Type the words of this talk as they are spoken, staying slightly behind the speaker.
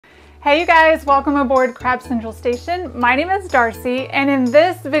Hey you guys, welcome aboard Crab Central Station. My name is Darcy, and in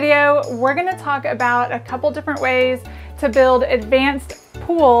this video we're going to talk about a couple different ways to build advanced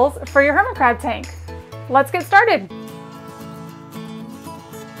pools for your hermit crab tank. Let's get started.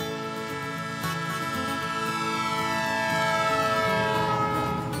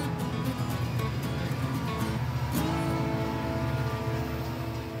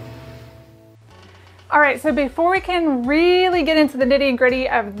 All right, so before we can really get into the nitty and gritty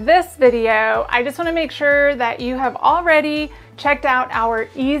of this video, I just want to make sure that you have already checked out our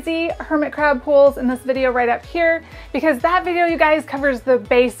easy hermit crab pools in this video right up here, because that video, you guys, covers the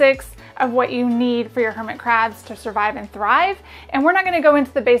basics of what you need for your hermit crabs to survive and thrive. And we're not going to go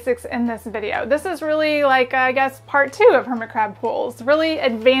into the basics in this video. This is really like, I guess, part 2 of hermit crab pools, really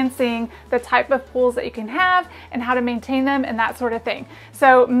advancing the type of pools that you can have and how to maintain them and that sort of thing.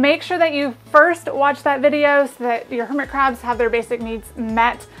 So make sure that you first watch that video so that your hermit crabs have their basic needs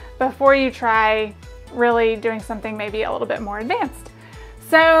met before you try really doing something maybe a little bit more advanced.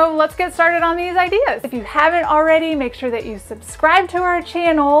 So let's get started on these ideas. If you haven't already, make sure that you subscribe to our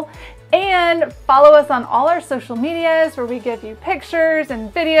channel and follow us on all our social medias where we give you pictures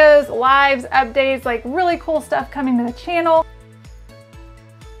and videos, lives, updates, like really cool stuff coming to the channel.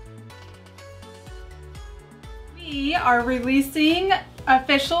 We are releasing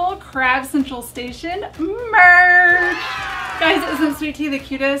official Crab Central Station merch. Guys, isn't Sweet Tea the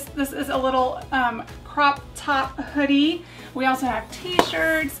cutest? This is a little crop top hoodie. We also have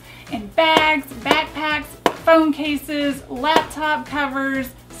t-shirts and bags, backpacks, phone cases, laptop covers,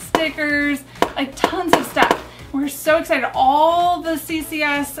 stickers, like tons of stuff. We're so excited. All the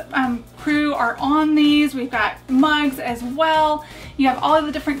CCS crew are on these. We've got mugs as well. You have all of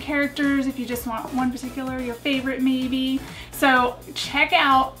the different characters if you just want one particular, your favorite maybe. So check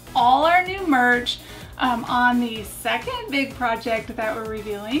out all our new merch on the second big project that we're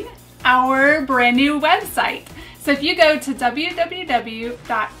revealing, our brand new website. So if you go to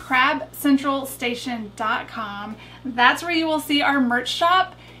www.crabcentralstation.com, that's where you will see our merch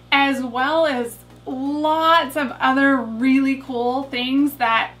shop, as well as lots of other really cool things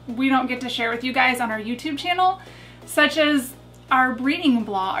that we don't get to share with you guys on our YouTube channel, such as our breeding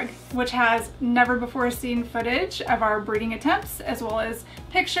blog, which has never before seen footage of our breeding attempts, as well as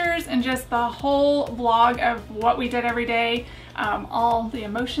pictures and just the whole blog of what we did every day, all the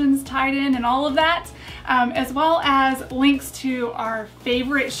emotions tied in and all of that, as well as links to our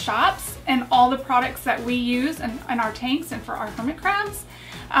favorite shops and all the products that we use in our tanks and for our hermit crabs.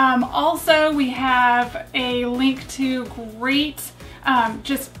 Also, we have a link to great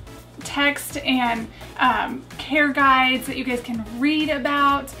just text and care guides that you guys can read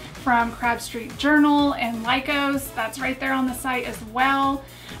about from Crab Street Journal and Lycos. That's right there on the site as well.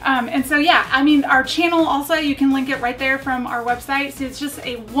 And so yeah, I mean, our channel also, you can link it right there from our website. So it's just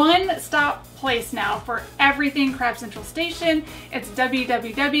a one-stop place now for everything Crab Central Station. It's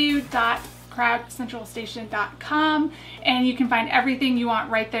www.crabcentralstation.com, and you can find everything you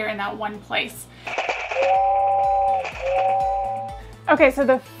want right there in that one place. Okay, so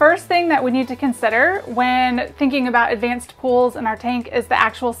the first thing that we need to consider when thinking about advanced pools in our tank is the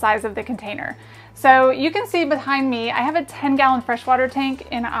actual size of the container. So you can see behind me, I have a 10-gallon freshwater tank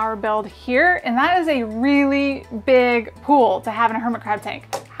in our build here, and that is a really big pool to have in a hermit crab tank.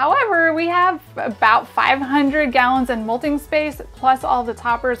 However, we have about 500 gallons in molting space, plus all the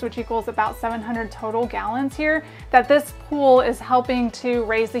toppers, which equals about 700 total gallons here, that this pool is helping to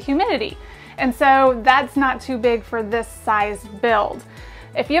raise the humidity. And so that's not too big for this size build.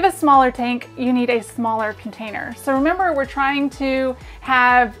 If you have a smaller tank, you need a smaller container. So remember, we're trying to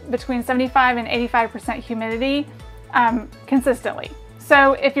have between 75 and 85% humidity consistently.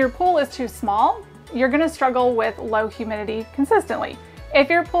 So if your pool is too small, you're gonna struggle with low humidity consistently. If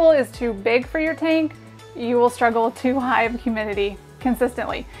your pool is too big for your tank, you will struggle with too high of humidity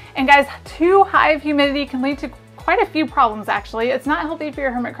consistently. And guys, too high of humidity can lead to quite a few problems actually. It's not healthy for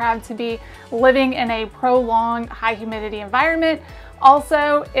your hermit crab to be living in a prolonged high humidity environment.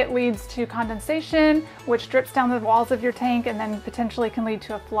 Also, it leads to condensation, which drips down the walls of your tank and then potentially can lead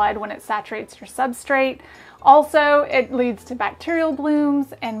to a flood when it saturates your substrate. Also, it leads to bacterial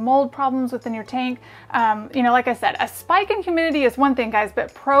blooms and mold problems within your tank. You know, like I said, a spike in humidity is one thing, guys,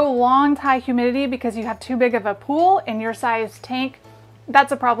 but prolonged high humidity because you have too big of a pool in your size tank,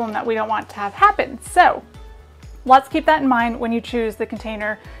 that's a problem that we don't want to have happen. So let's keep that in mind when you choose the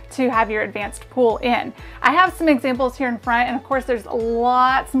container to have your advanced pool in. I have some examples here in front, and of course there's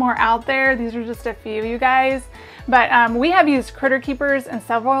lots more out there. These are just a few, you guys. But we have used critter keepers in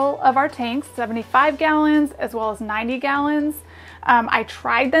several of our tanks, 75 gallons as well as 90 gallons. I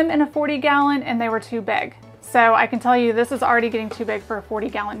tried them in a 40 gallon and they were too big. So I can tell you this is already getting too big for a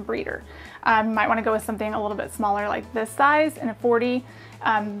 40-gallon breeder. You might want to go with something a little bit smaller like this size in a 40.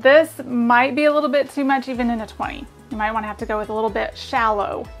 This might be a little bit too much even in a 20. You might want to have to go with a little bit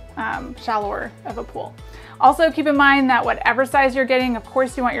shallower of a pool. Also keep in mind that whatever size you're getting, of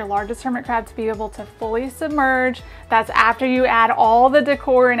course you want your largest hermit crab to be able to fully submerge. That's after you add all the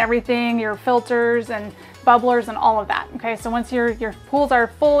decor and everything, your filters and bubblers and all of that. Okay, so once your pools are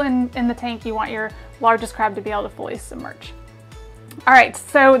full in the tank, you want your largest crab to be able to fully submerge. All right,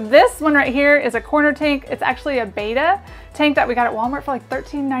 so this one right here is a corner tank. It's actually a beta tank that we got at Walmart for like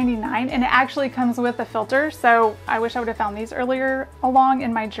 $13.99, and it actually comes with a filter. So I wish I would have found these earlier along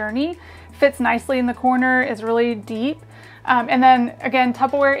in my journey. Fits nicely in the corner, is really deep. And then again,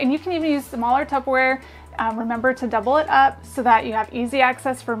 Tupperware, and you can even use smaller Tupperware. Remember to double it up so that you have easy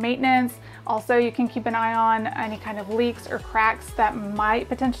access for maintenance. Also, you can keep an eye on any kind of leaks or cracks that might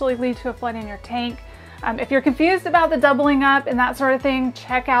potentially lead to a flood in your tank. If you're confused about the doubling up and that sort of thing,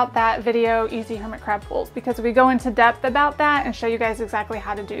 check out that video, Easy Hermit Crab Pools, because we go into depth about that and show you guys exactly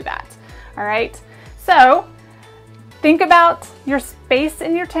how to do that. All right, so think about your space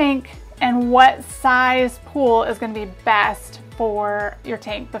in your tank and what size pool is going to be best for your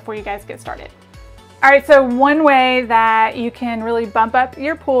tank before you guys get started. All right, so one way that you can really bump up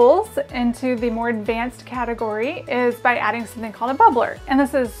your pools into the more advanced category is by adding something called a bubbler. And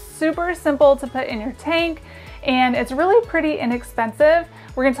this is super simple to put in your tank, and it's really pretty inexpensive.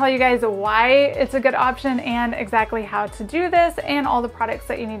 We're gonna tell you guys why it's a good option and exactly how to do this and all the products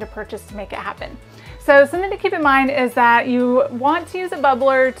that you need to purchase to make it happen. So something to keep in mind is that you want to use a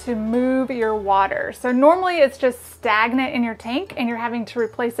bubbler to move your water. So normally it's just stagnant in your tank and you're having to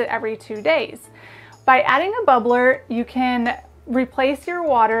replace it every 2 days. By adding a bubbler, you can replace your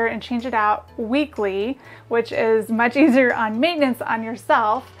water and change it out weekly, which is much easier on maintenance on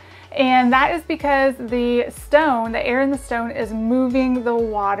yourself. And that is because the stone, the air in the stone, is moving the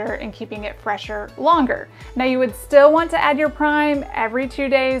water and keeping it fresher longer. Now you would still want to add your prime every 2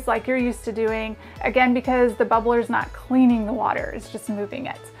 days like you're used to doing, again, because the bubbler is not cleaning the water, it's just moving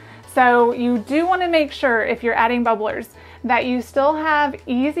it. So you do want to make sure if you're adding bubblers that you still have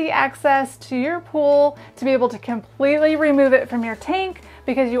easy access to your pool to be able to completely remove it from your tank,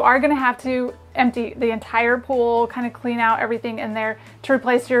 because you are going to have to empty the entire pool, kind of clean out everything in there to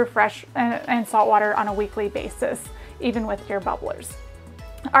replace your fresh and salt water on a weekly basis, even with your bubblers.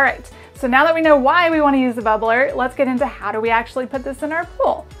 All right, so now that we know why we want to use the bubbler, let's get into how do we actually put this in our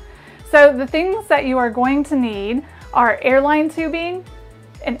pool. So the things that you are going to need are airline tubing,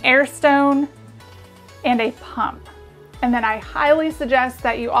 an air stone, and a pump. And then I highly suggest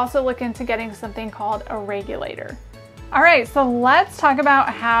that you also look into getting something called a regulator. All right, so let's talk about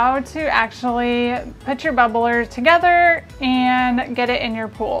how to actually put your bubbler together and get it in your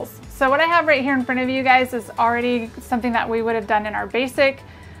pools. So what I have right here in front of you guys is already something that we would have done in our basic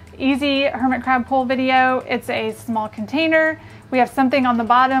easy hermit crab pool video. It's a small container. We have something on the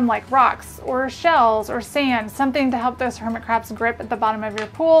bottom like rocks or shells or sand, something to help those hermit crabs grip at the bottom of your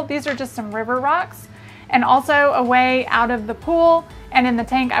pool. These are just some river rocks. And also a way out of the pool, and in the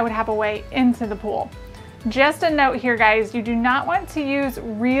tank I would have a way into the pool. Just a note here guys, you do not want to use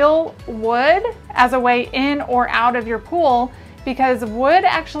real wood as a way in or out of your pool, because wood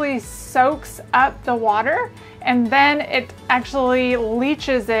actually soaks up the water and then it actually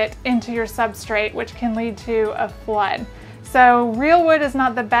leaches it into your substrate, which can lead to a flood. So real wood is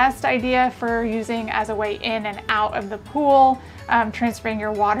not the best idea for using as a way in and out of the pool, transferring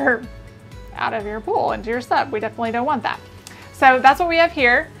your water out of your pool into your sub. We definitely don't want that. So that's what we have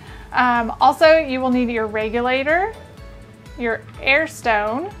here. Also, you will need your regulator, your air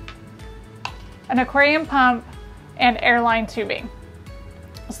stone, an aquarium pump, and airline tubing.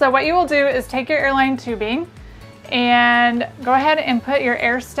 So what you will do is take your airline tubing and go ahead and put your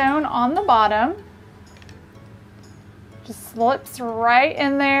air stone on the bottom. Just slips right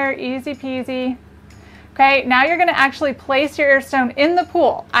in there, easy peasy. Okay, now you're gonna actually place your air stone in the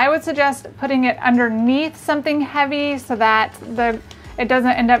pool. I would suggest putting it underneath something heavy so that it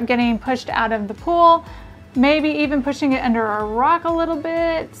doesn't end up getting pushed out of the pool. Maybe even pushing it under a rock a little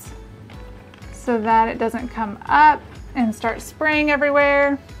bit so that it doesn't come up and start spraying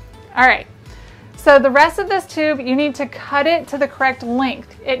everywhere. All right, so the rest of this tube, you need to cut it to the correct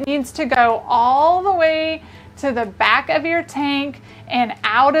length. It needs to go all the way to the back of your tank and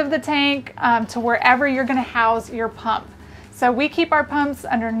out of the tank to wherever you're gonna house your pump. So we keep our pumps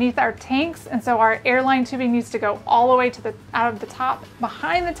underneath our tanks, and so our airline tubing needs to go all the way to out of the top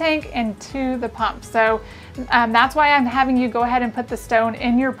behind the tank and to the pump. So that's why I'm having you go ahead and put the stone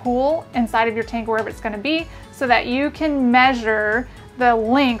in your pool inside of your tank, wherever it's gonna be, so that you can measure the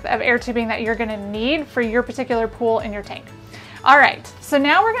length of air tubing that you're gonna need for your particular pool in your tank. All right, so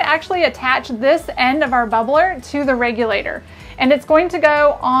now we're gonna actually attach this end of our bubbler to the regulator, and it's going to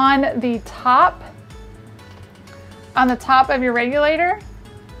go on the top of your regulator,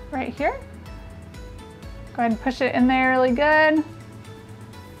 right here. Go ahead and push it in there really good,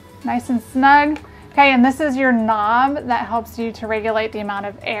 nice and snug. Okay, and this is your knob that helps you to regulate the amount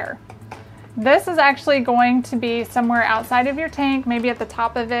of air. This is actually going to be somewhere outside of your tank, maybe at the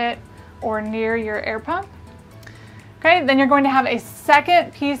top of it or near your air pump. Okay, then you're going to have a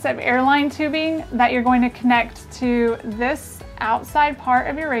second piece of airline tubing that you're going to connect to this outside part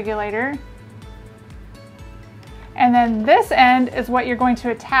of your regulator. And then this end is what you're going to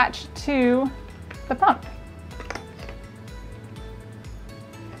attach to the pump.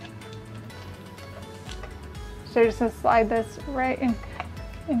 So just to slide this right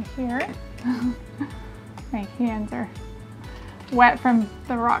in here. My hands are wet from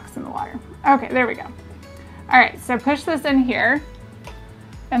the rocks in the water. Okay, there we go. All right, so push this in here,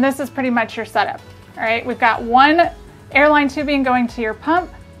 and this is pretty much your setup. All right, we've got one airline tubing going to your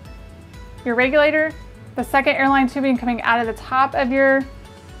pump, your regulator, the second airline tubing coming out of the top of your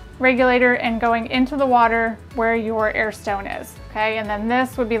regulator and going into the water where your air stone is, okay? And then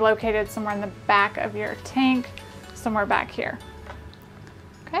this would be located somewhere in the back of your tank, somewhere back here,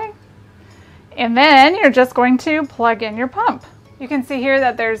 okay? And then you're just going to plug in your pump. You can see here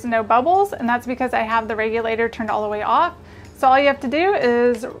that there's no bubbles, and that's because I have the regulator turned all the way off. So all you have to do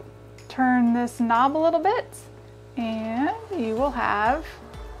is turn this knob a little bit, and you will have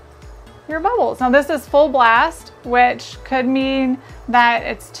your bubbles. Now this is full blast, which could mean that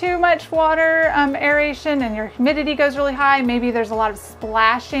it's too much water aeration and your humidity goes really high. Maybe there's a lot of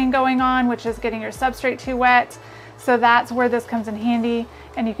splashing going on, which is getting your substrate too wet. So that's where this comes in handy,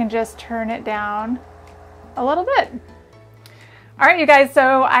 and you can just turn it down a little bit. All right, you guys,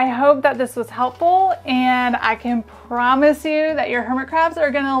 so I hope that this was helpful, and I can promise you that your hermit crabs are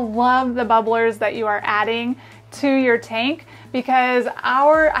gonna love the bubblers that you are adding to your tank, because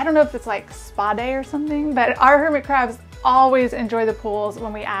I don't know if it's like spa day or something, but our hermit crabs always enjoy the pools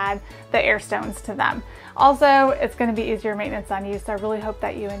when we add the air stones to them. Also, it's going to be easier maintenance on you, so I really hope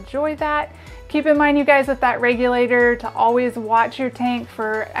that you enjoy that. Keep in mind, you guys, with that regulator, to always watch your tank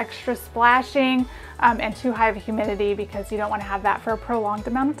for extra splashing and too high of humidity, because you don't want to have that for a prolonged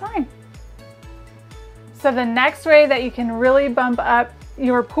amount of time. So the next way that you can really bump up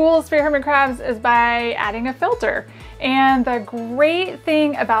your pools for your hermit crabs is by adding a filter. And the great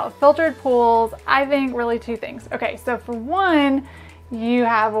thing about filtered pools, I think, really two things. Okay, so for one, you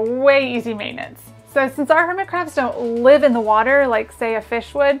have way easy maintenance. So since our hermit crabs don't live in the water like, say, a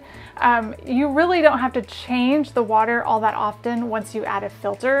fish would, you really don't have to change the water all that often once you add a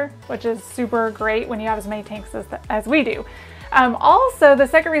filter, which is super great when you have as many tanks as we do. Also, the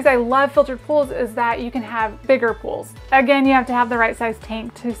second reason I love filtered pools is that you can have bigger pools. Again, you have to have the right size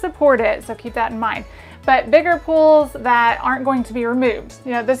tank to support it, so keep that in mind. But bigger pools that aren't going to be removed.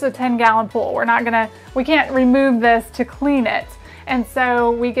 You know, this is a 10-gallon pool. We can't remove this to clean it. And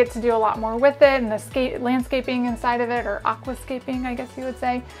so we get to do a lot more with it, and the landscaping inside of it, or aquascaping, I guess you would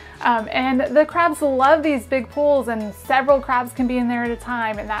say. And the crabs love these big pools, and several crabs can be in there at a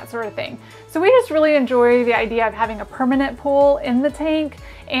time and that sort of thing. So we just really enjoy the idea of having a permanent pool in the tank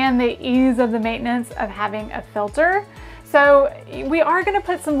and the ease of the maintenance of having a filter. So we are going to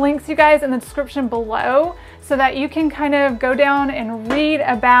put some links, you guys, in the description below so that you can kind of go down and read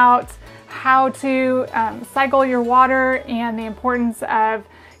about how to cycle your water and the importance of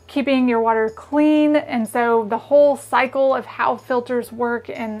keeping your water clean. And so the whole cycle of how filters work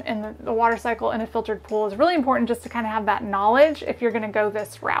in the water cycle in a filtered pool is really important, just to kind of have that knowledge if you're going to go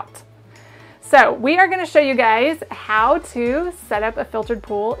this route. So we are going to show you guys how to set up a filtered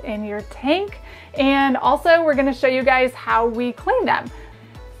pool in your tank, and also we're going to show you guys how we clean them.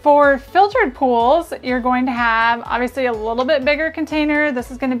 For filtered pools, you're going to have obviously a little bit bigger container.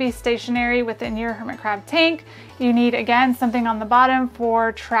 This is going to be stationary within your hermit crab tank. You need, again, something on the bottom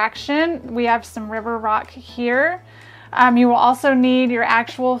for traction. We have some river rock here. You will also need your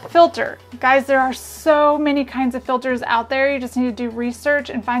actual filter. Guys, there are so many kinds of filters out there. You just need to do research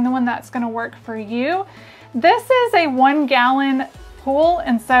and find the one that's going to work for you. This is a 1-gallon pool,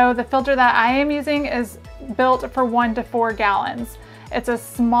 and so the filter that I am using is built for 1 to 4 gallons. It's a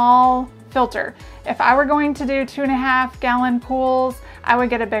small filter. If I were going to do 2.5-gallon pools, I would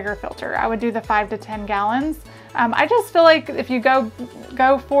get a bigger filter. I would do the 5 to 10 gallons. I just feel like if you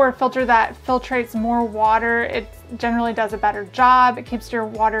go for a filter that filtrates more water, it generally does a better job. It keeps your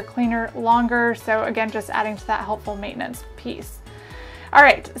water cleaner longer. So again, just adding to that helpful maintenance piece. All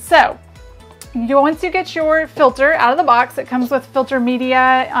right, so Once you get your filter out of the box, it comes with filter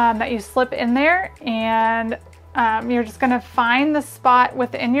media that you slip in there, and you're just going to find the spot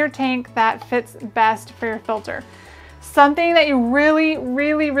within your tank that fits best for your filter. Something that you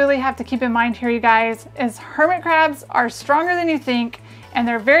really have to keep in mind here, you guys, is hermit crabs are stronger than you think, and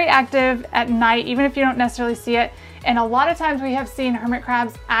they're very active at night, even if you don't necessarily see it. And a lot of times we have seen hermit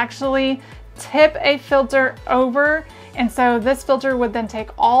crabs actually tip a filter over, and so this filter would then take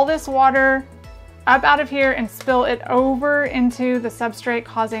all this water up out of here and spill it over into the substrate,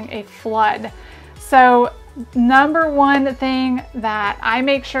 causing a flood. So number one thing that I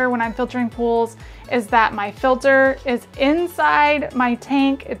make sure when I'm filtering pools is that my filter is inside my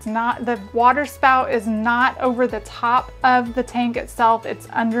tank. It's not, the water spout is not over the top of the tank itself, it's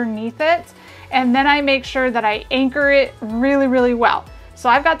underneath it. And then I make sure that I anchor it really well. So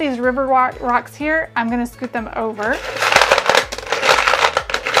I've got these river rocks here. I'm gonna scoot them over.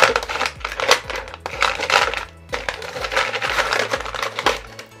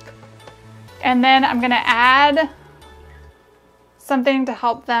 And then I'm gonna add something to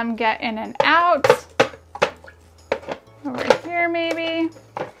help them get in and out. Over here maybe.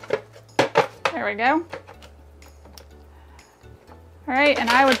 There we go. All right, and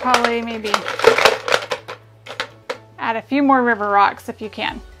I would probably maybe add a few more river rocks if you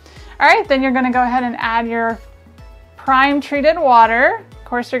can. All right, then you're gonna go ahead and add your prime treated water. Of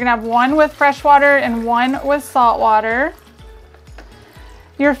course, you're gonna have one with fresh water and one with salt water.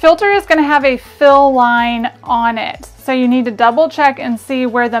 Your filter is gonna have a fill line on it. So you need to double check and see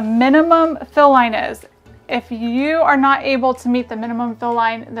where the minimum fill line is. If you are not able to meet the minimum fill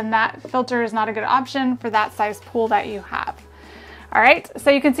line, then that filter is not a good option for that size pool that you have. All right, so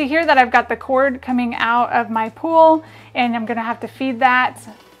you can see here that I've got the cord coming out of my pool, and I'm gonna have to feed that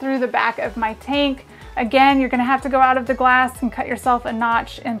through the back of my tank. Again, you're gonna have to go out of the glass and cut yourself a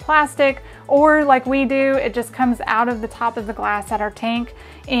notch in plastic, or like we do, it just comes out of the top of the glass at our tank,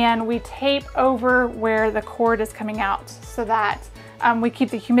 and we tape over where the cord is coming out so that we keep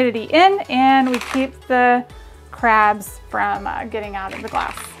the humidity in and we keep the crabs from getting out of the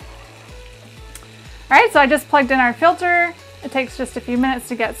glass. All right, so I just plugged in our filter. It takes just a few minutes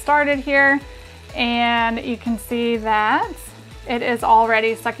to get started here, and you can see that it is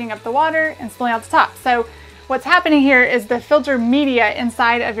already sucking up the water and spilling out the top. So what's happening here is the filter media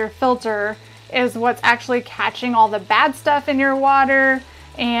inside of your filter is what's actually catching all the bad stuff in your water,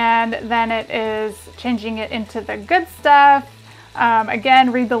 and then it is changing it into the good stuff.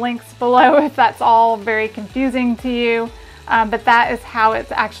 Again, read the links below if that's all very confusing to you, but that is how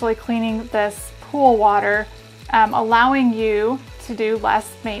it's actually cleaning this pool water, allowing you to do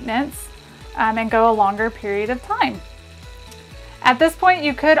less maintenance and go a longer period of time. At this point,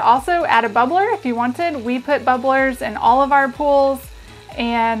 you could also add a bubbler if you wanted. We put bubblers in all of our pools,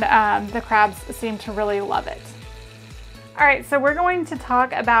 and the crabs seem to really love it. All right, so we're going to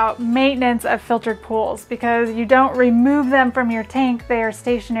talk about maintenance of filtered pools, because you don't remove them from your tank. They are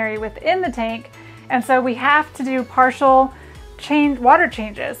stationary within the tank. And so we have to do partial water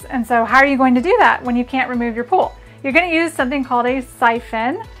changes. And so how are you going to do that when you can't remove your pool? You're going to use something called a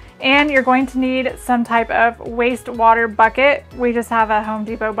siphon, and you're going to need some type of wastewater bucket. We just have a Home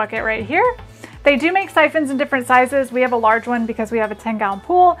Depot bucket right here. They do make siphons in different sizes. We have a large one because we have a 10-gallon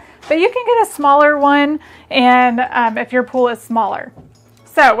pool, but you can get a smaller one and if your pool is smaller.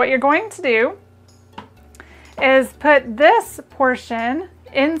 So what you're going to do is put this portion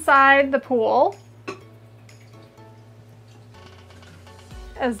inside the pool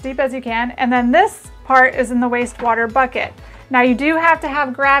as deep as you can, and then this part is in the wastewater bucket. Now you do have to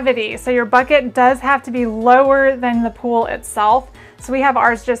have gravity, so your bucket does have to be lower than the pool itself. So we have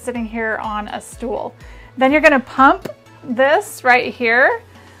ours just sitting here on a stool. Then you're gonna pump this right here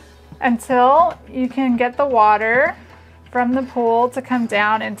until you can get the water from the pool to come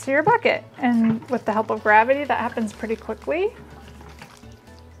down into your bucket. And with the help of gravity, that happens pretty quickly.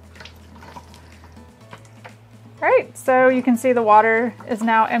 All right, so you can see the water is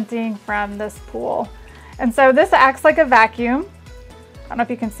now emptying from this pool. And so this acts like a vacuum. I don't know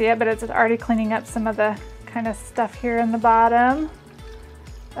if you can see it, but it's already cleaning up some of the kind of stuff here in the bottom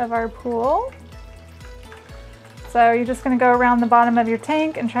of our pool. So you're just gonna go around the bottom of your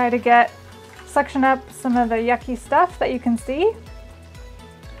tank and try to suction up some of the yucky stuff that you can see.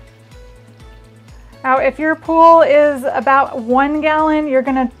 Now, if your pool is about 1 gallon, you're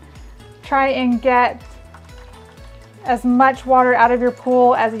gonna try and get as much water out of your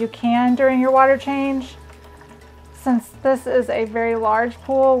pool as you can during your water change. Since this is a very large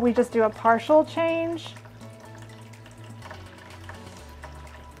pool, we just do a partial change.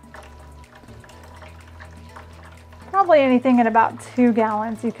 probably anything at about 2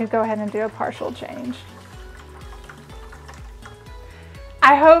 gallons, you could go ahead and do a partial change.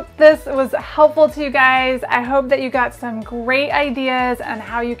 I hope this was helpful to you guys. I hope that you got some great ideas on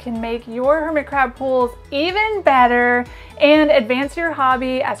how you can make your hermit crab pools even better and advance your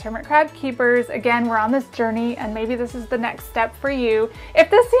hobby as hermit crab keepers. Again, we're on this journey and maybe this is the next step for you. If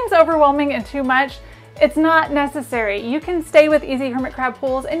this seems overwhelming and too much, it's not necessary. You can stay with easy hermit crab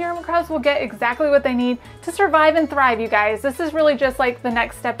pools and your hermit crabs will get exactly what they need to survive and thrive, you guys. This is really just like the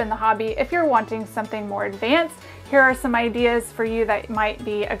next step in the hobby. If you're wanting something more advanced, here are some ideas for you that might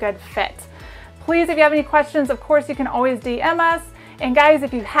be a good fit. Please, if you have any questions, of course, you can always DM us. And guys,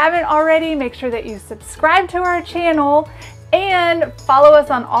 if you haven't already, make sure that you subscribe to our channel and follow us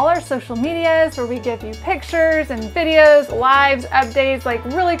on all our social medias where we give you pictures and videos, lives, updates, like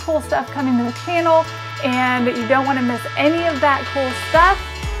really cool stuff coming to the channel. And you don't want to miss any of that cool stuff.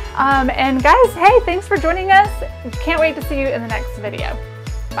 And guys, hey, thanks for joining us. Can't wait to see you in the next video.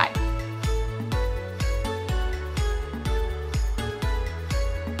 Bye.